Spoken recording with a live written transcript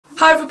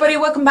Hi everybody,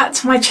 welcome back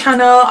to my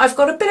channel. I've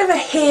got a bit of a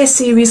hair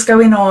series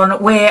going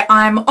on where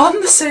I'm on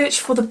the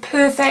search for the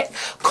perfect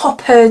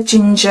copper,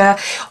 ginger,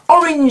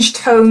 orange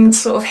toned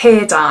sort of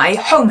hair dye,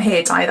 home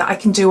hair dye that I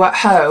can do at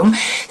home.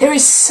 There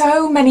is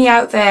so many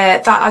out there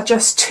that are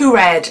just too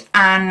red,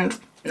 and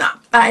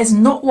that is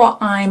not what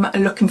I'm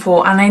looking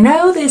for. And I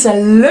know there's a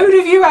load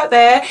of you out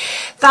there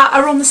that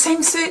are on the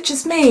same search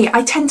as me.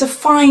 I tend to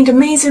find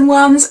amazing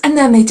ones and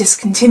then they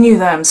discontinue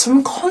them. So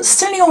I'm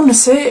constantly on the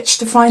search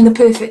to find the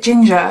perfect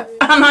ginger,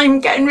 and I'm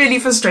getting really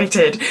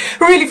frustrated,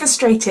 really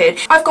frustrated.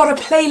 I've got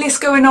a playlist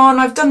going on.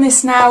 I've done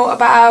this now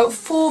about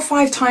 4 or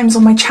 5 times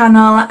on my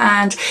channel,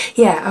 and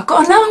yeah, I've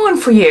got another one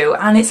for you,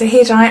 and it's a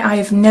hair dye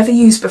I've never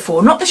used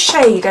before, not the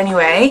shade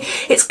anyway.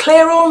 It's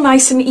Clairol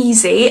Nice'n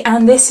Easy,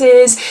 and this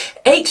is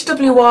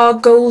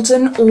 8WR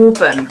Golden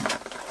Auburn.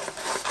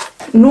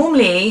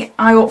 Normally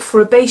I opt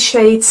for a base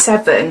shade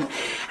 7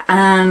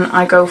 and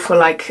I go for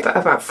like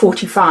about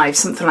 45,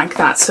 something like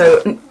that,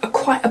 so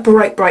quite a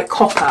bright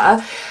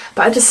copper.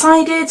 But I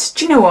decided,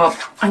 do you know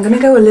what, I'm going to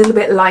go a little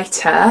bit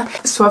lighter,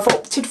 so I've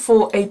opted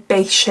for a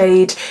base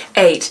shade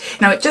 8.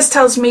 Now it just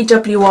tells me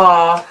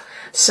WR,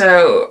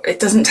 so it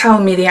doesn't tell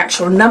me the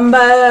actual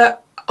number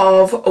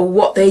of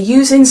what they're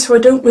using, so I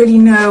don't really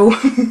know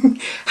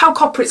how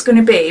copper it's going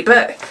to be,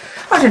 but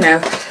I don't know.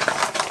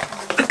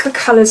 Look at the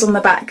colours on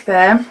the back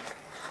there.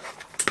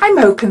 I'm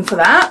hoping for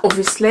that,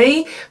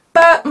 obviously,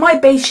 but my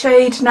base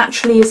shade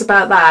naturally is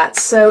about that,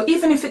 so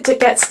even if it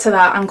gets to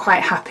that, I'm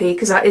quite happy,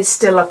 because that is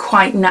still a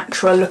quite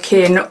natural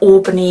looking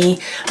auburny,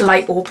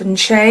 light auburn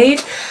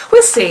shade.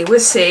 We'll see, we'll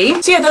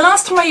see. So yeah, the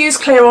last time I used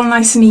Clairol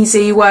Nice'n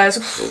Easy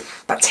was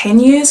about 10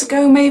 years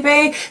ago,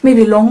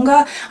 maybe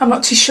longer, I'm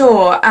not too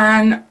sure,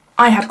 and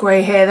I had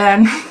grey hair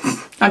then.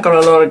 I've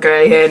got a lot of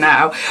grey hair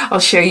now. I'll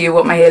show you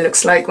what my hair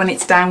looks like when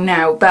it's down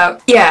now.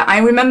 But yeah, I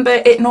remember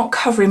it not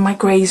covering my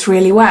greys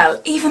really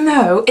well, even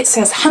though it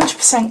says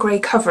 100% grey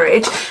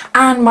coverage,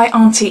 and my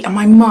auntie and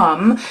my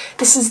mum,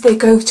 this is their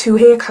go-to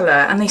hair colour,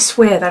 and they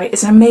swear that it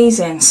is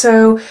amazing.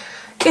 So,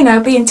 you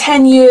know, being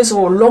 10 years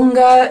or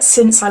longer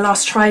since I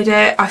last tried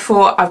it, I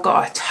thought I've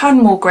got a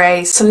ton more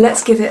greys, so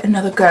let's give it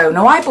another go.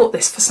 Now I bought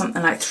this for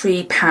something like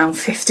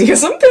 £3.50 or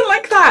something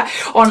like that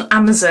on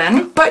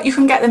Amazon, but you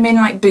can get them in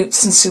like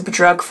Boots and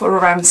Superdrug for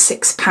around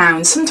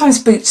 £6.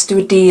 Sometimes Boots do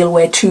a deal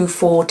where 2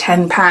 for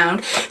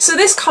 £10. So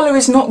this colour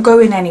is not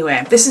going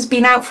anywhere. This has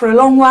been out for a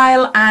long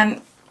while, and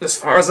as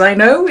far as I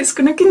know, it's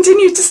going to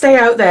continue to stay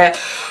out there.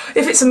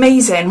 If it's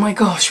amazing, my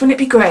gosh, wouldn't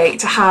it be great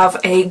to have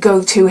a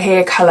go-to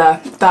hair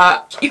colour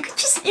that you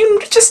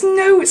just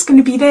know it's going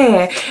to be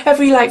there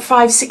every like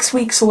 5-6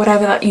 weeks or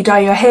whatever that you dye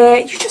your hair.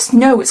 You just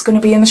know it's going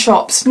to be in the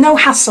shops. No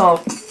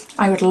hassle.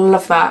 I would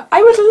love that.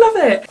 I would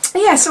love it.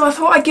 Yeah, so I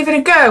thought I'd give it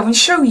a go and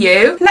show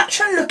you.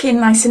 Natural looking,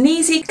 nice and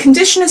easy.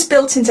 Conditioners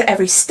built into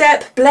every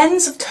step.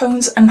 Blends of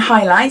tones and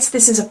highlights.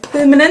 This is a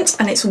permanent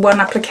and it's one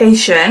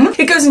application.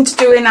 It goes into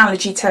doing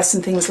allergy tests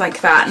and things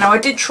like that. Now I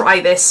did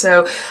try this,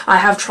 so I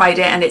have tried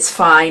it and it's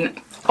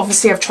fine.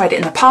 Obviously I've tried it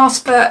in the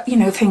past, but you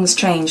know, things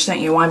change, don't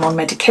you? I'm on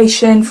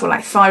medication for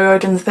like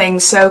thyroid and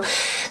things, so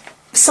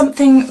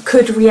something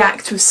could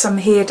react with some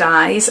hair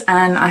dyes,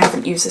 and I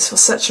haven't used this for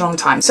such a long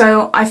time,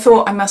 so I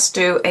thought I must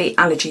do a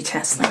allergy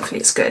test. Hopefully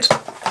it's good.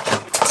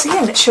 So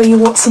yeah, let's show you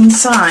what's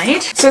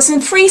inside. So it's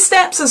in 3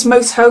 steps, as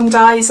most home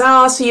dyes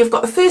are. So you've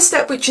got the first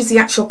step, which is the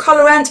actual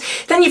colourant.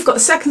 Then you've got the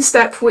second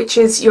step, which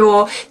is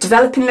your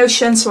developing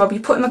lotion. So I'll be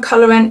putting the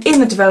colourant in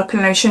the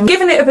developing lotion,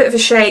 giving it a bit of a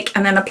shake,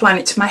 and then applying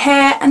it to my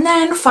hair. And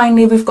then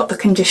finally we've got the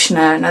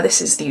conditioner. Now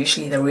this is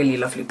usually the really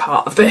lovely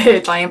part of the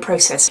hair dyeing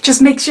process.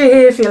 Just makes your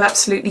hair feel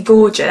absolutely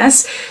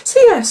gorgeous. So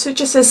yeah, so it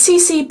just says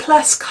CC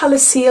Plus Colour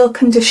Seal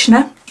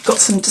Conditioner. Got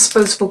some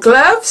disposable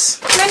gloves,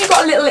 and then you've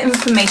got a little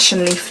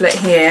information leaflet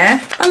here,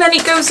 and then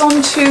it goes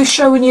on to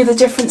showing you the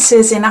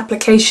differences in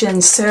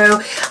applications. So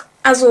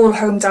as all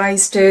home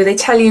dyes do, they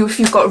tell you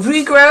if you've got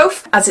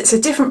regrowth, as it's a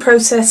different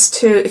process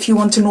to if you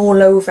want an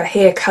all over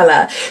hair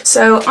colour.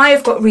 So I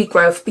have got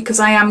regrowth because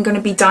I am going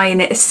to be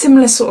dyeing it a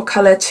similar sort of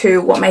colour to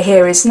what my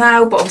hair is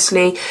now, but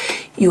obviously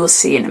you will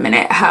see in a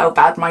minute how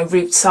bad my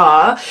roots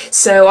are.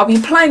 So I'll be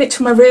applying it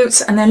to my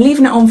roots and then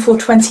leaving it on for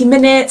 20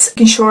 minutes,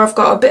 making sure I've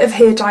got a bit of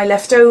hair dye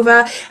left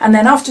over, and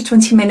then after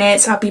 20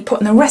 minutes I'll be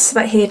putting the rest of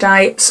that hair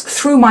dye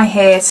through my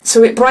hair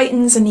so it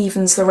brightens and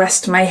evens the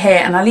rest of my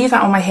hair, and I'll leave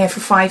that on my hair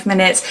for 5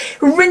 minutes,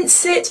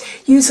 rinse it,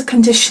 use a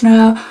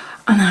conditioner,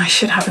 and I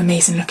should have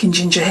amazing looking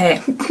ginger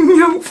hair,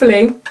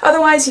 hopefully.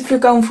 Otherwise, if you're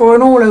going for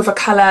an all over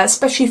colour,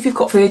 especially if you've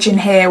got virgin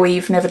hair where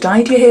you've never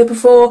dyed your hair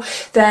before,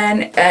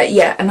 then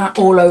yeah, an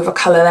all over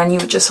colour, then you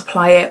would just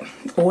apply it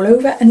all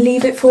over and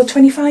leave it for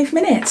 25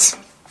 minutes.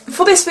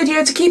 For this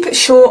video, to keep it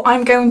short,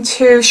 I'm going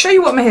to show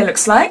you what my hair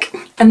looks like,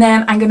 and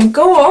then I'm going to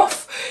go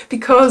off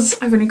because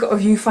I've only got a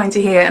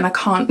viewfinder here and I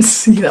can't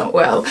see that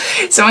well.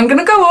 So I'm going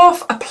to go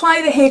off,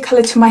 apply the hair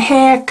colour to my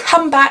hair,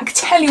 come back,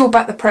 tell you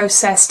about the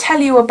process,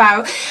 tell you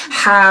about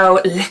how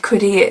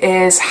liquidy it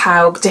is,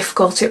 how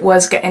difficult it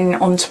was getting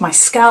onto my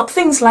scalp,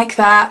 things like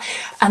that,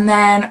 and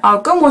then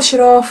I'll go and wash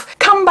it off,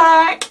 come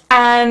back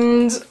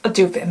and I'll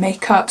do a bit of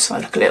makeup so I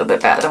look a little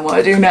bit better than what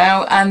I do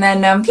now, and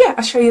then yeah,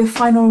 I'll show you the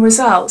final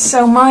result.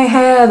 So my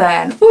hair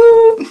then,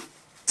 woo!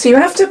 So you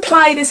have to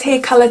apply this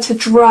hair colour to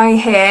dry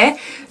hair.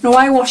 Now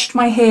I washed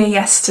my hair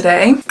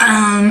yesterday.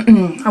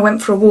 I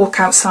went for a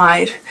walk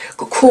outside,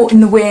 got caught in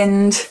the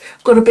wind,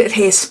 got a bit of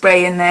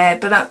hairspray in there,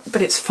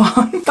 but it's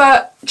fine.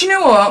 But do you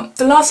know what?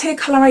 The last hair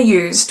colour I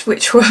used,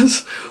 which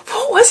was,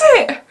 what was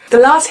it? The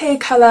last hair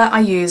colour I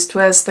used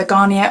was the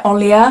Garnier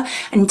Olia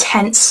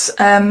Intense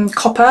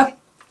Copper.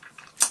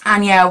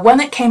 And yeah,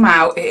 when it came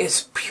out, it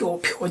is pure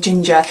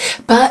ginger,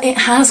 but it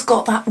has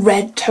got that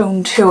red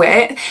tone to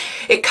it.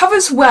 It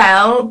covers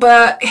well,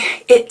 but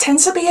it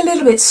tends to be a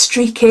little bit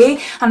streaky,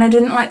 and I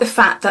didn't like the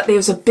fact that there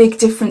was a big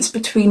difference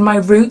between my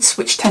roots,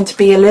 which tend to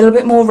be a little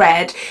bit more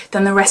red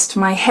than the rest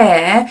of my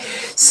hair.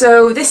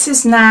 So this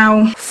is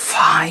now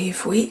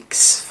 5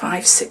 weeks,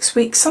 5-6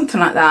 weeks, something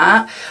like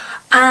that.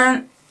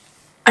 And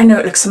I know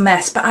it looks a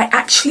mess, but I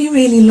actually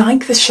really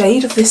like the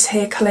shade of this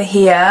hair colour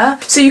here.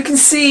 So you can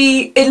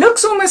see it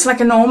looks almost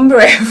like an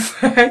ombre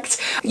effect.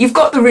 You've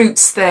got the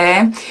roots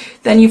there,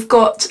 then you've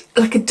got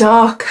like a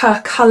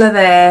darker colour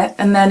there,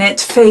 and then it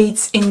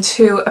fades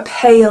into a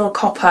pale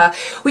copper,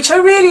 which I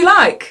really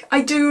like.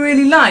 I do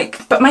really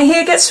like. But my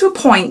hair gets to a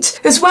point,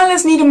 as well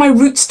as needing my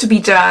roots to be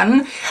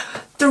done,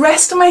 the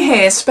rest of my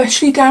hair,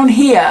 especially down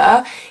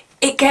here,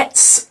 it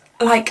gets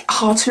like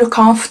hard to look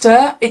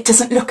after. It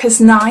doesn't look as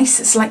nice.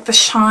 It's like the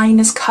shine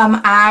has come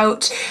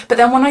out, but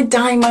then when I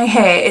dye my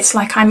hair, it's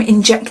like I'm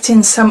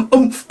injecting some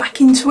oomph back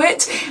into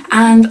it,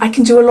 and I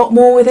can do a lot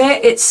more with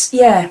it. It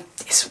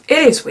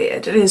is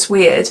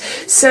weird.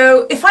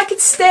 So if I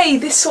could stay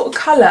this sort of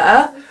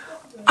colour,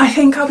 I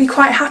think I'll be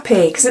quite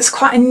happy, because it's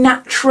quite a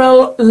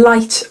natural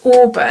light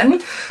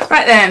auburn.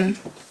 Right then,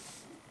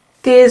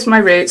 there's my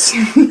roots.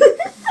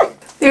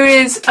 There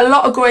is a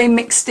lot of grey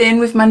mixed in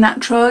with my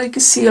natural, you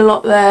can see a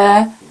lot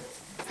there.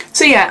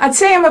 So yeah, I'd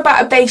say I'm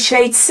about a base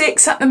shade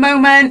 6 at the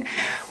moment.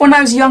 When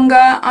I was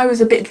younger, I was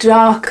a bit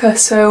darker,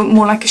 so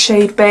more like a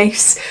shade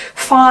base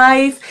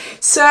 5.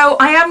 So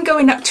I am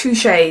going up 2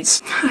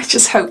 shades. I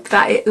just hope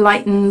that it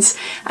lightens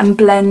and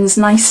blends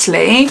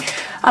nicely.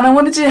 And I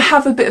wanted to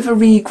have a bit of a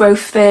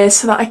regrowth there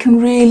so that I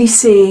can really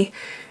see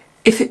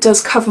if it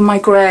does cover my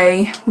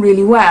grey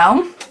really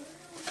well.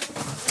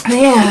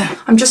 Yeah,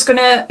 I'm just going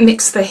to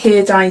mix the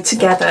hair dye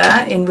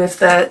together in with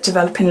the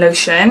developing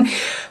lotion.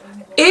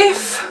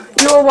 If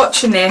you're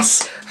watching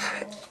this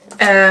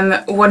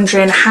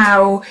wondering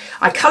how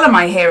I colour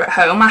my hair at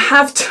home, I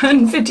have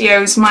done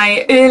videos,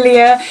 my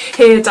earlier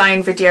hair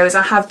dyeing videos,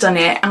 I have done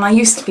it, and I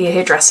used to be a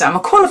hairdresser. I'm a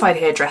qualified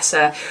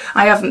hairdresser.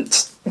 I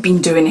haven't been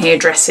doing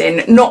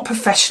hairdressing, not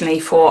professionally,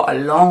 for a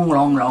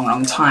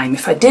long time.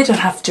 If I did, I'd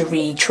have to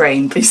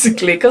retrain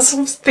basically, because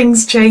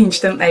things change,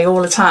 don't they,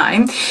 all the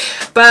time.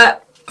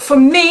 But for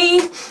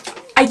me,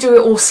 I do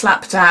it all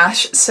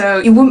slapdash, so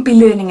you wouldn't be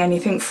learning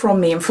anything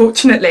from me,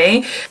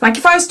 unfortunately. Like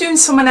if I was doing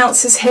someone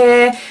else's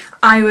hair,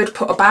 I would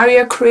put a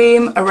barrier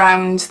cream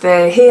around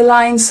the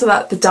hairline so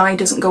that the dye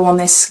doesn't go on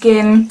their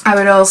skin. I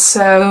would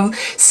also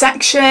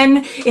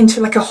section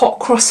into like a hot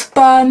cross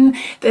bun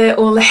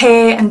all the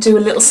hair and do a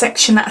little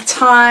section at a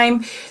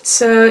time.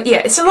 So yeah,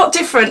 it's a lot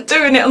different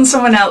doing it on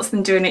someone else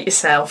than doing it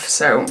yourself,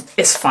 so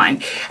it's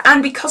fine.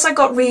 And because I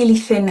got really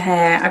thin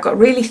hair, I got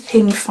really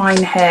thin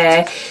fine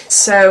hair,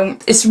 so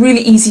it's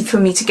really easy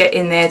for me to get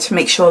in there to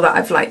make sure that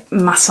I've like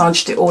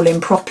massaged it all in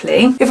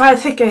properly. If I had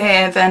thicker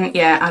hair, then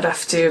yeah, I'd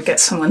have to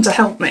get someone to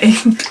help me.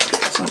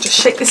 So I'll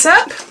just shake this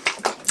up.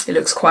 It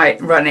looks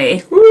quite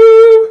runny. Woo!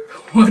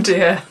 Oh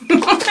dear.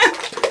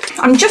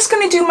 I'm just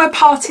going to do my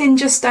parting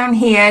just down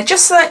here,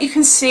 just so that you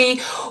can see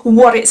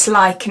what it's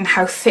like and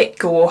how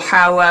thick or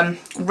how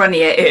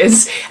runny it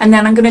is, and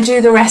then I'm going to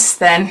do the rest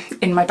then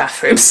in my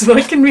bathroom so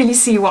I can really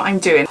see what I'm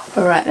doing.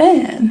 Alright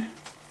then.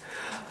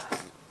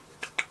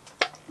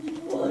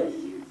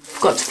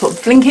 Forgot to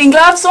put blinking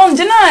gloves on,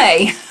 didn't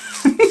I?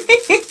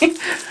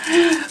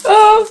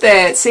 Oh,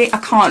 there. See, I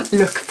can't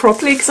look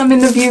properly because I'm in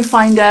the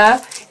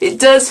viewfinder. It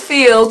does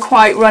feel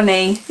quite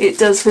runny. It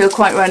does feel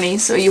quite runny,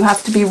 so you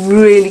have to be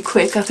really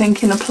quick, I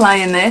think, in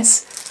applying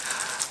this.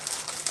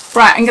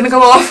 Right, I'm going to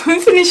go off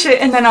and finish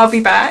it, and then I'll be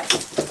back.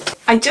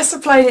 I just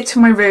applied it to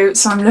my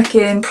roots, so I'm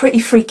looking pretty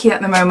freaky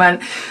at the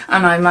moment,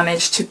 and I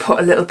managed to put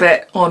a little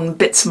bit on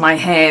bits of my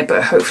hair,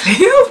 but hopefully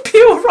it'll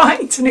be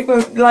alright and it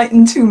won't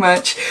lighten too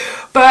much.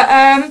 But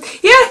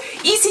yeah,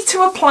 easy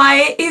to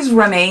apply. It is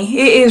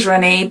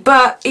runny,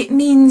 but it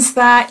means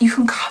that you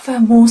can cover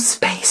more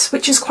space,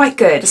 which is quite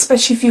good,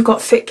 especially if you've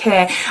got thick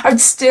hair. I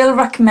would still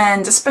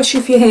recommend,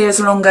 especially if your hair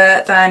is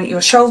longer than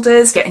your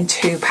shoulders, getting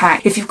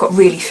 2-pack if you've got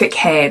really thick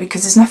hair,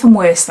 because there's nothing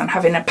worse than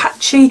having a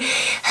patchy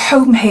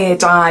home hair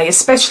dye,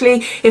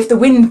 especially if the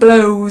wind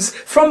blows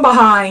from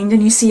behind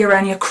and you see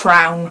around your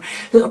crown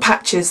little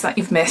patches that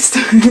you've missed.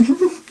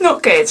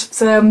 Not good.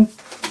 So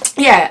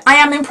yeah, I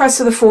am impressed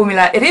with the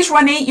formula. It is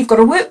runny, you've got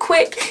to work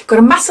quick, you've got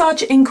to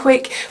massage it in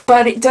quick,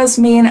 but it does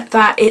mean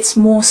that it's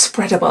more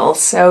spreadable,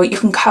 so you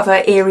can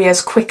cover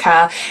areas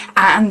quicker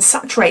and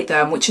saturate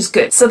them, which is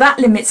good. So that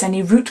limits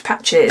any root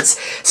patches.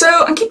 So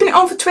I'm keeping it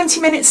on for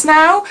 20 minutes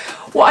now.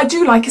 What I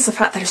do like is the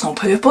fact that it's not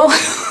purple,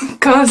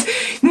 because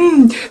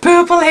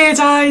purple hair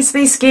dyes,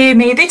 they scare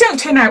me. They don't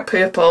turn out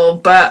purple,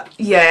 but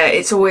yeah,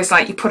 it's always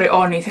like you put it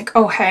on and you think,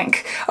 oh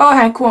heck,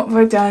 what have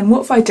I done,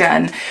 what have I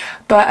done?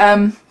 But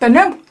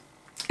no,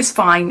 it's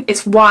fine.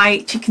 It's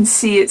white, you can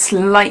see it's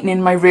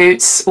lightening my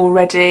roots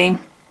already.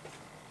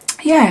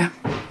 Yeah,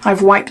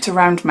 I've wiped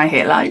around my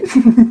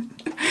hairline.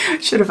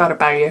 Should have had a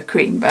barrier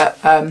cream, but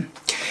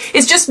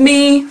it's just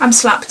me, I'm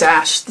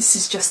slapdash. This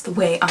is just the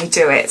way I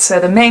do it. So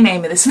the main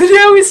aim of this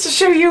video is to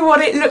show you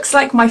what it looks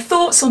like, my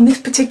thoughts on this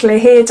particular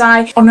hair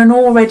dye on an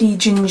already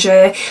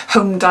ginger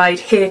home dyed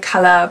hair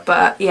colour,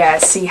 but yeah,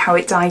 see how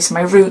it dyes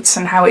my roots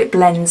and how it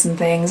blends and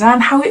things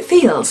and how it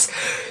feels.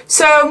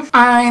 So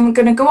I'm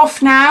going to go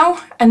off now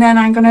and then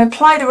I'm going to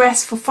apply the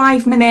rest for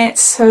 5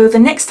 minutes, so the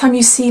next time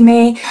you see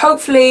me,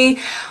 hopefully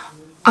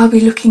I'll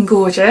be looking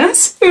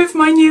gorgeous with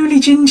my newly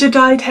ginger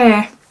dyed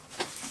hair.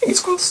 Fingers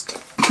crossed.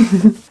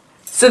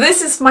 So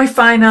this is my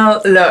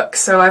final look.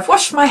 So I've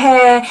washed my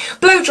hair,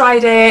 blow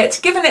dried it,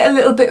 given it a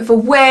little bit of a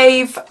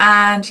wave,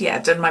 and yeah,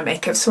 done my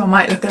makeup, so I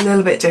might look a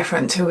little bit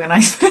different to when I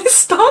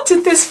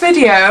started this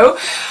video.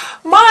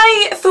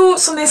 My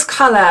thoughts on this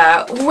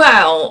colour,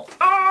 well,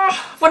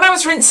 when I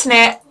was rinsing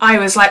it, I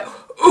was like,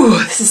 ooh,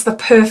 this is the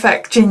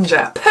perfect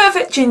ginger,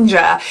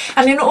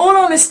 and in all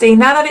honesty,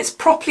 now that it's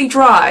properly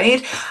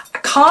dried, I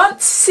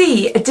can't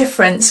see a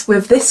difference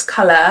with this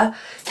colour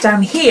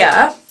down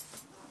here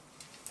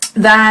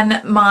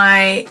than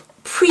my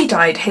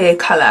pre-dyed hair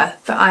colour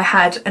that I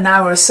had an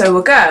hour or so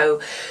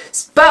ago.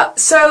 But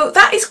so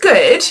that is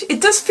good.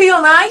 It does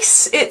feel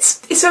nice.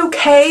 It's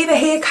okay. The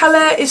hair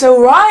colour is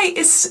alright.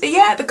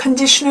 Yeah, the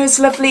conditioner is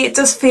lovely. It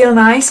does feel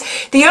nice.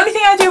 The only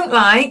thing I don't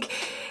like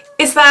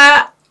is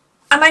that,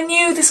 and I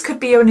knew this could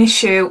be an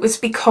issue, was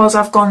because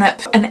I've gone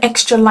up an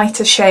extra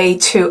lighter shade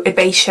to a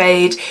base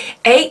shade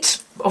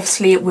 8,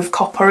 obviously with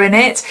copper in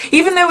it.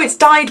 Even though it's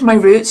dyed my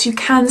roots, you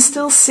can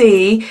still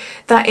see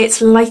that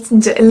it's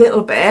lightened it a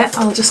little bit.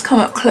 I'll just come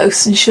up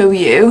close and show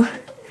you.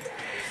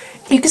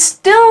 You can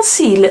still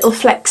see little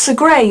flecks of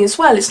grey as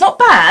well. It's not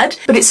bad,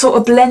 but it sort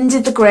of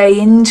blended the grey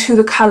into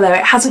the colour.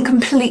 It hasn't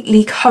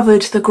completely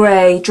covered the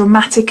grey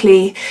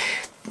dramatically.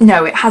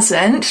 No, it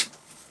hasn't.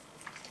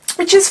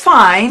 Which is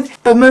fine,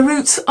 but my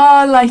roots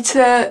are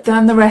lighter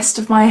than the rest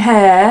of my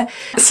hair,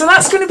 so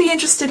that's going to be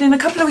interesting in a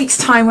couple of weeks'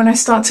 time when I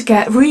start to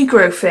get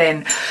regrowth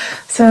in.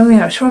 So you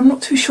know, so I'm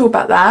not too sure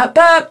about that,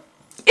 but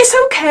it's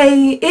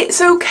okay. It's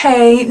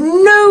okay.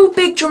 No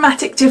big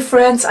dramatic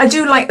difference. I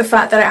do like the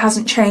fact that it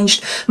hasn't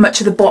changed much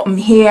of the bottom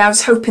here. I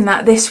was hoping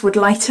that this would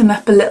lighten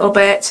up a little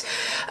bit.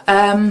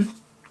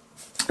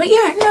 But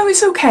yeah, no,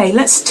 it's okay.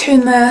 Let's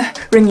turn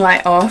the ring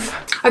light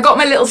off. I got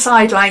my little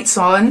side lights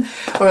on,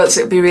 or else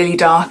it'll be really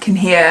dark in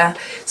here.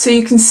 So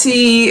you can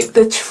see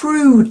the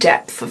true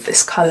depth of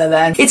this colour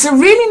then. It's a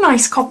really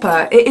nice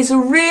copper. It is a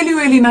really,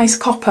 really nice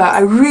copper. I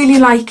really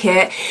like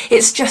it.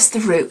 It's just the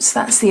roots,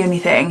 that's the only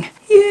thing.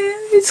 Yeah,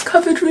 it's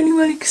covered really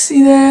well, you can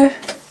see there.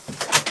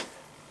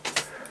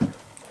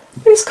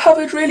 It's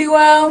covered really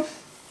well.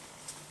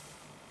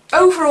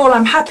 Overall,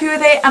 I'm happy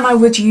with it and I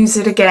would use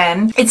it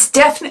again. It's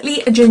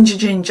definitely a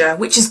ginger,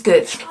 which is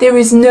good. There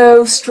is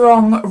no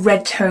strong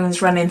red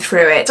tones running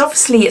through it.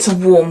 Obviously, it's a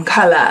warm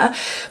colour,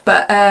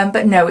 but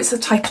no, it's the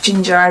type of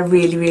ginger I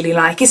really, really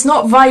like. It's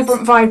not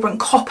vibrant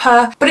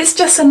copper, but it's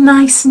just a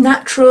nice,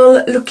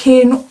 natural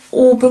looking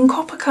auburn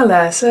copper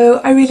colour, so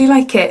I really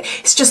like it.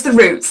 It's just the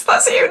roots,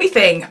 that's the only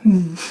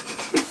thing.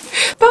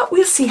 But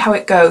we'll see how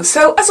it goes.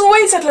 So as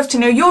always, I'd love to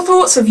know your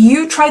thoughts. Have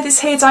you tried this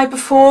hair dye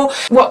before?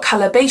 What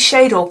colour base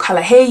shade or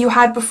colour hair you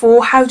had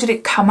before? How did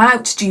it come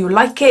out? Do you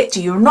like it?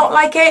 Do you not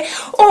like it?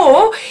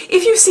 Or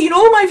if you've seen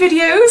all my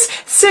videos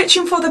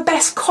searching for the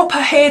best copper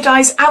hair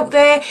dyes out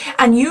there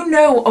and you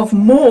know of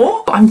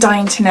more, I'm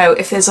dying to know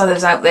if there's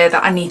others out there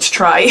that I need to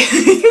try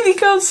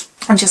because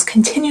I'm just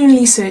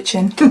continually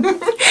searching.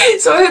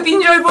 So I hope you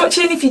enjoyed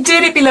watching. If you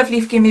did, it'd be lovely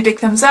if you give me a big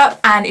thumbs up,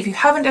 and if you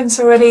haven't done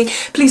so already,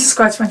 please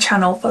subscribe to my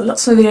channel for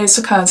lots more videos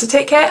to come. So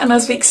take care and I'll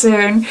speak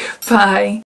soon. Bye.